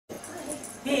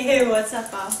Hey, what's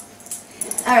up, Bob?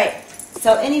 Alright,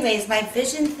 so anyways, my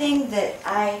vision thing that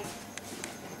I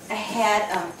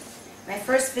had, my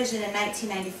first vision in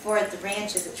 1994 at the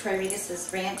ranch is at Troy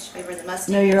Regis' ranch, right where the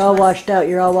Mustang. No, you're all washed out.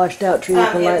 You're all washed out. Treat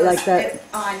it the light like that.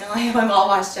 Oh, I know, I'm all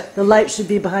washed up. The light should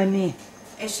be behind me.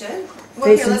 It should?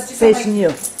 Well, here, let's do facing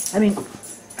you. I mean,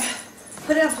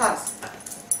 put it on pause.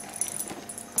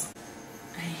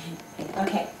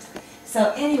 Okay,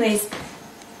 so anyways,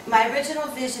 my original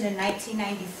vision in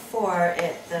 1994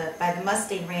 by the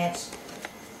Mustang Ranch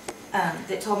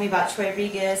that told me about Troy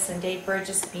Regis and Dave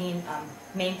Burgess being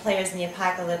main players in the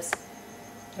apocalypse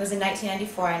was in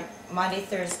 1994 on Monday,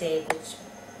 Thursday, which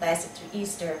lasted through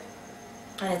Easter,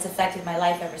 and it's affected my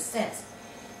life ever since.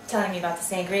 Telling me about the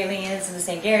Sangralians and the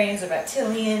Sangarians, the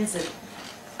Reptilians,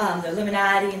 and the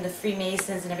Illuminati and the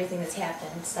Freemasons and everything that's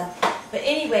happened and stuff. But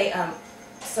anyway,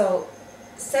 so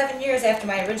 7 years after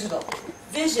my original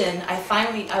vision, I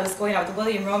was going out with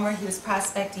William Romer. He was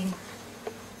prospecting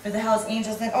for the Hells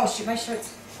Angels. Then, oh shoot, my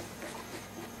shorts.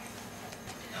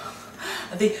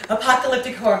 The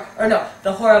apocalyptic horror, or no,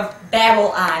 the horror of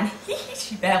Babylon.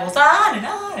 She babbles on and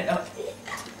on and on.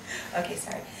 Okay,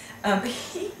 sorry.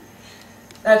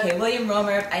 Okay, William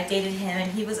Romer, I dated him,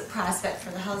 and he was a prospect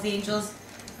for the Hells Angels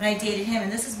when I dated him,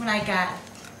 and this is when I got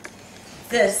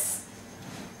this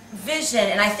vision,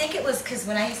 and I think it was because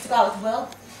when I used to go out with Will,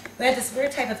 we had this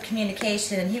weird type of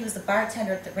communication, and he was the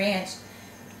bartender at the ranch,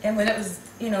 and when it was,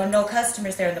 you know, no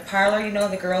customers there in the parlor, you know,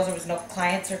 the girls, there was no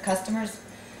clients or customers,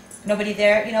 nobody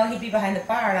there, you know, he'd be behind the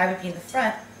bar, and I would be in the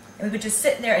front, and we would just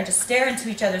sit there and just stare into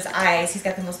each other's eyes. He's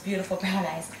got the most beautiful brown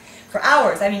eyes, for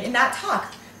hours, I mean, and not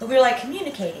talk. But we were like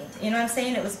communicating, you know what I'm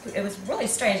saying? It was really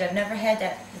strange. I've never had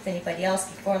that with anybody else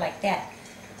before like that.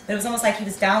 But it was almost like he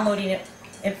was downloading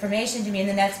information to me, and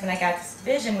then that's when I got this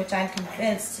vision, which I'm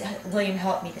convinced William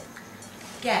helped me to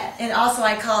get. And also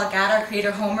I call God our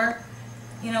creator Homer,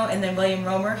 you know, and then William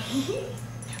Romer.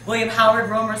 William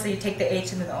Howard Romer, so you take the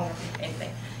H and then the Homer.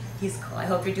 Anyway, he's cool. I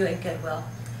hope you're doing good, Will.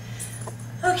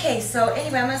 Okay, so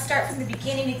anyway, I'm going to start from the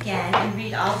beginning again and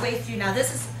read all the way through. Now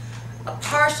this is a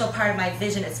partial part of my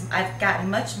vision. I've gotten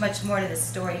much, much more to this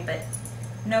story, but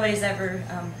nobody's ever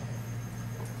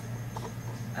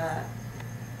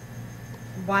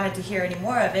wanted to hear any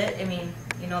more of it. I mean,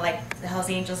 you know, like the Hells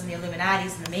Angels and the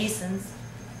Illuminatis and the Masons,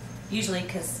 usually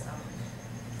because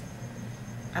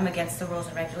I'm against the rules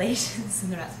and regulations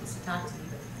and they're not supposed to talk to me.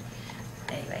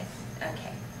 But anyway,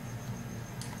 okay.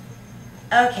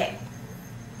 Okay,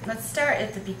 let's start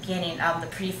at the beginning, the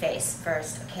preface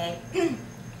first, okay?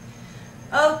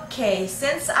 Okay,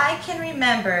 since I can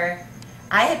remember,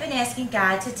 I have been asking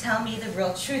God to tell me the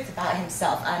real truth about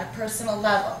himself on a personal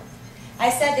level. I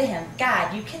said to him,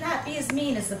 God, you cannot be as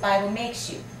mean as the Bible makes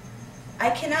you. I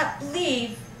cannot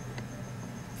believe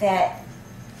that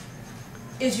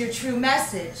is your true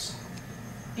message,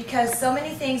 because so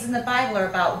many things in the Bible are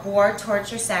about war,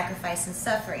 torture, sacrifice, and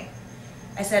suffering.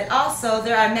 I said, also,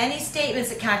 there are many statements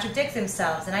that contradict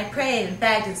themselves, and I prayed and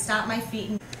begged and stomped my feet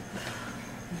and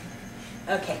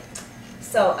okay,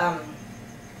 so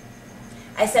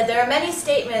I said there are many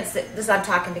statements that, this I'm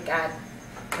talking to God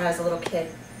when I was a little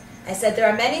kid. I said there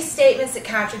are many statements that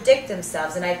contradict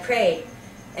themselves, and I prayed,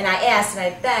 and I asked, and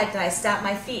I begged, and I stomped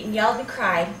my feet and yelled and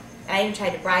cried, and I even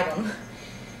tried to bribe them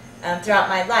throughout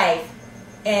my life.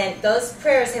 And those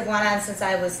prayers have gone on since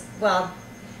I was, well,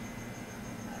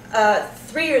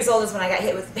 3 years old is when I got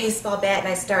hit with a baseball bat, and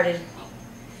I started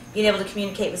being able to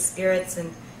communicate with spirits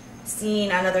and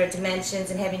seeing on other dimensions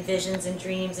and having visions and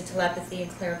dreams and telepathy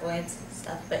and clairvoyance and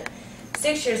stuff. But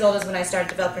 6 years old is when I started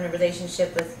developing a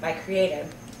relationship with my Creator.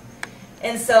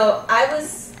 And so I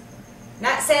was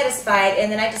not satisfied,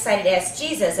 and then I decided to ask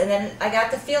Jesus, and then I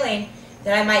got the feeling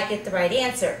that I might get the right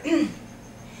answer. And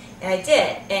I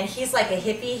did. And he's like a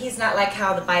hippie. He's not like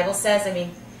how the Bible says. I mean,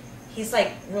 he's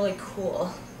like really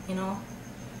cool, you know.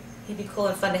 He'd be cool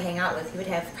and fun to hang out with. He would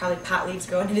have probably pot leaves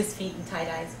growing in his feet and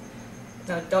tie-dyes.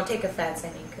 No, don't take offense,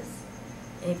 I mean, because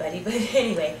anybody, but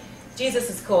anyway, Jesus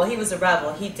is cool. He was a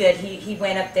rebel. He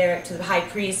went up there to the high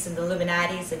priests and the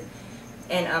Illuminatis,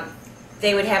 and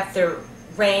they would have their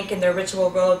rank and their ritual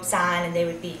robes on, and they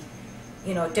would be,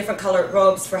 you know, different colored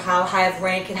robes for how high of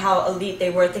rank and how elite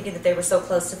they were, thinking that they were so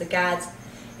close to the gods.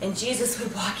 And Jesus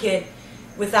would walk in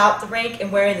without the rank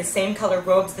and wearing the same colored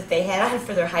robes that they had on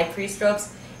for their high priest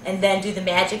robes, and then do the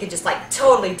magic and just like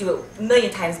totally do it a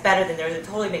million times better than theirs and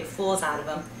totally make fools out of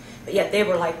them. But yet they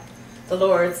were like the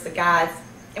lords, the gods.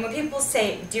 And when people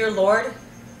say, dear Lord,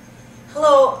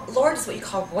 hello, Lord is what you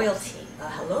call royalty.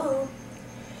 Hello.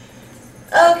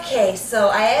 Okay, so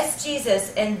I asked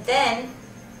Jesus, and then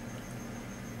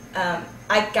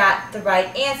I got the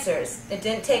right answers. It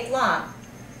didn't take long.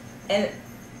 And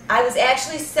I was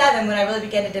actually 7 when I really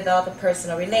began to develop a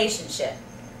personal relationship.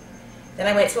 Then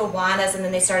I went to Awana's, and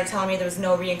then they started telling me there was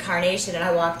no reincarnation, and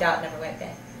I walked out and never went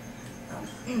back.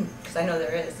 Because I know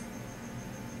there is.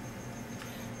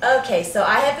 Okay, so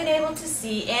I have been able to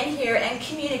see and hear and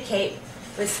communicate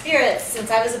with spirits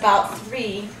since I was about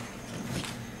 3.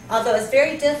 Although it's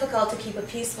very difficult to keep a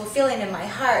peaceful feeling in my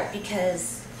heart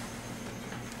because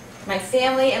my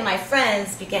family and my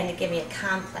friends began to give me a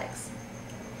complex.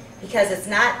 Because it's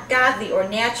not godly or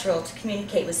natural to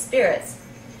communicate with spirits.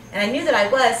 And I knew that I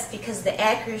was because of the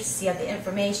accuracy of the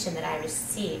information that I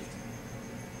received.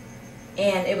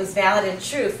 And it was valid and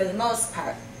true for the most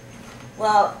part.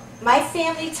 Well, my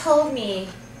family told me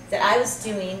that I was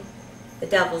doing the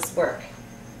devil's work.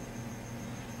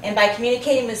 And by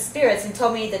communicating with spirits, and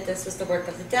told me that this was the work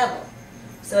of the devil.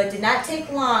 So it did not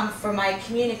take long for my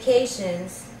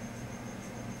communications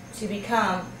to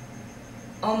become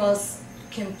almost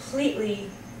completely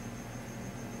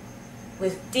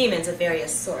with demons of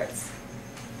various sorts.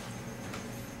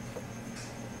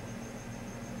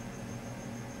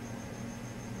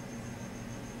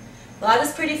 Well, I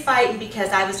was pretty frightened because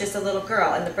I was just a little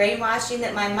girl, and the brainwashing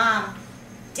that my mom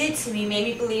did to me made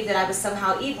me believe that I was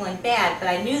somehow evil and bad, but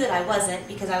I knew that I wasn't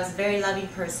because I was a very loving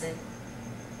person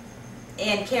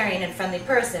and caring and friendly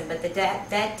person, but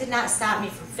that did not stop me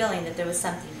from feeling that there was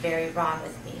something very wrong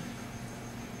with me.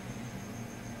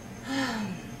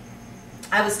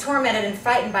 I was tormented and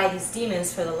frightened by these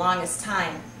demons for the longest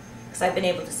time because I've been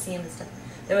able to see them and stuff.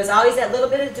 There was always that little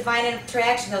bit of divine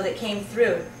interaction, though, that came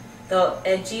through,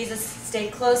 and Jesus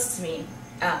stayed close to me.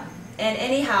 And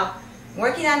anyhow,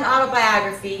 working on an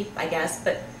autobiography, I guess,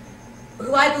 but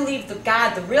who I believe the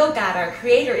God, the real God, our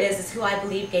Creator is who I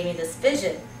believe gave me this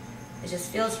vision. It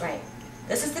just feels right.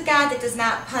 This is the God that does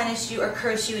not punish you or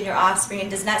curse you and your offspring and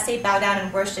does not say bow down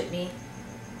and worship me.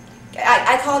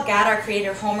 I call God, our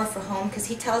Creator, Homer for home, because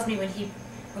he tells me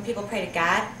when people pray to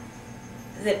God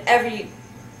that every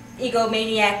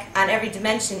egomaniac on every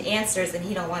dimension answers and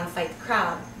he don't want to fight the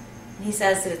crowd. And he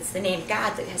says that it's the name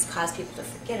God that has caused people to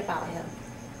forget about him.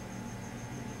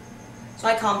 So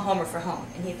I call him Homer for home,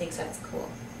 and he thinks that's cool.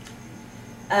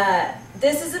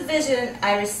 This is a vision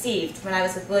I received when I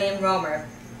was with William Romer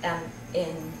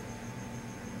in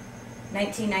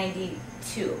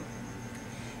 1992.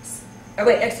 Or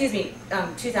wait, excuse me,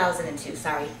 2002,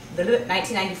 sorry.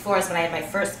 1994 is when I had my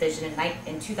first vision, and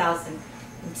in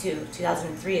 2002,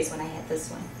 2003 is when I had this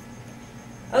one.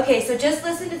 Okay, so just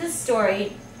listen to this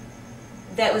story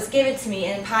that was given to me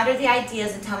and ponder the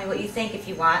ideas and tell me what you think if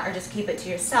you want, or just keep it to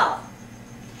yourself.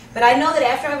 But I know that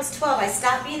after I was 12, I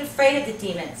stopped being afraid of the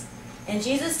demons. And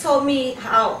Jesus told me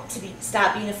how to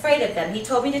stop being afraid of them. He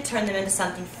told me to turn them into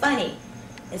something funny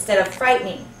instead of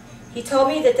frightening. He told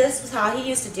me that this was how he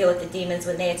used to deal with the demons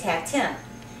when they attacked him,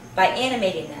 by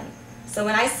animating them. So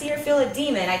when I see or feel a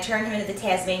demon, I turn him into the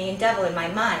Tasmanian devil in my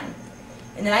mind.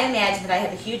 And then I imagine that I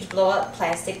have a huge blow-up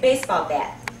plastic baseball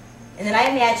bat. And then I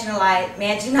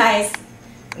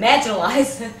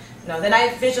then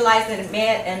I visualize and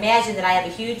imagine that I have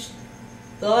a huge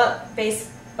blow-up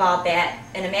baseball bat,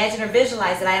 and imagine or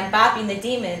visualize that I am bopping the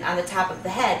demon on the top of the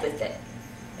head with it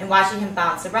and watching him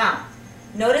bounce around.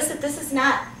 Notice that this is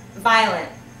not a violent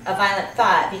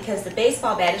thought, because the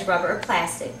baseball bat is rubber or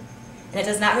plastic, and it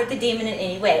does not hurt the demon in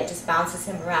any way. It just bounces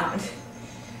him around.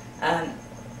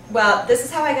 Well, this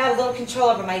is how I got a little control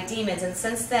over my demons, and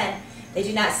since then they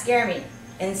do not scare me,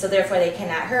 and so therefore they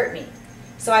cannot hurt me.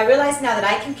 So I realize now that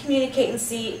I can communicate and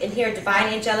see and hear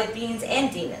divine angelic beings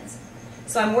and demons.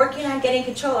 So I'm working on getting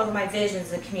control over my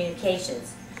visions and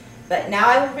communications. But now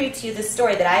I will read to you the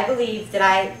story that I believe that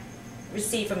I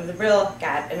received from the real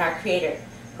God and our Creator,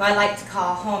 who I like to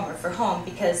call Homer for home,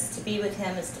 because to be with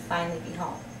him is to finally be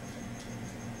home.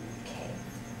 Okay.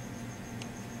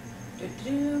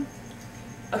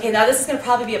 Okay, now this is going to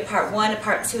probably be a part 1, a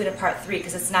part 2, and a part 3,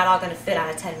 because it's not all going to fit on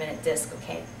a 10-minute disc,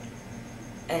 okay?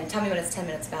 And tell me when it's 10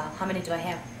 minutes, Val. How many do I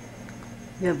have?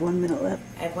 You have 1 minute left.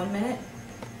 I have 1 minute?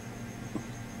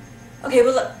 Okay,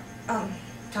 well,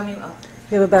 tell me. Oh.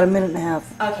 You have about a minute and a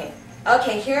half. Okay.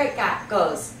 Okay, here it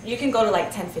goes. You can go to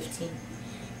like 10:15.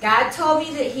 God told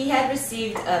me that he had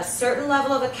received a certain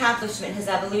level of accomplishment in his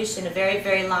evolution a very,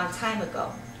 very long time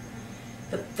ago.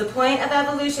 The point of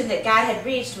evolution that God had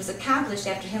reached was accomplished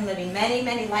after him living many,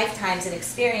 many lifetimes and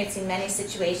experiencing many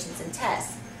situations and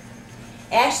tests.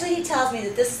 Actually, he tells me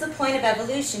that this is the point of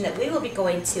evolution that we will be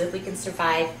going to if we can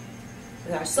survive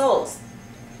with our souls.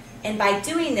 And by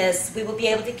doing this, we will be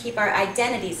able to keep our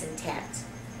identities intact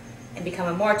and become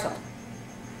immortal.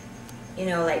 You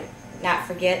know, like not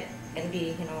forget and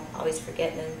be, you know, always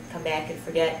forget and then come back and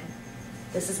forget.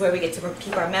 This is where we get to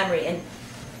keep our memory. And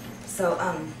So,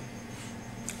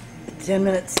 10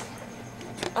 minutes.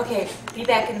 okay, be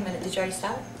back in a minute. Did you already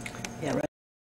stop?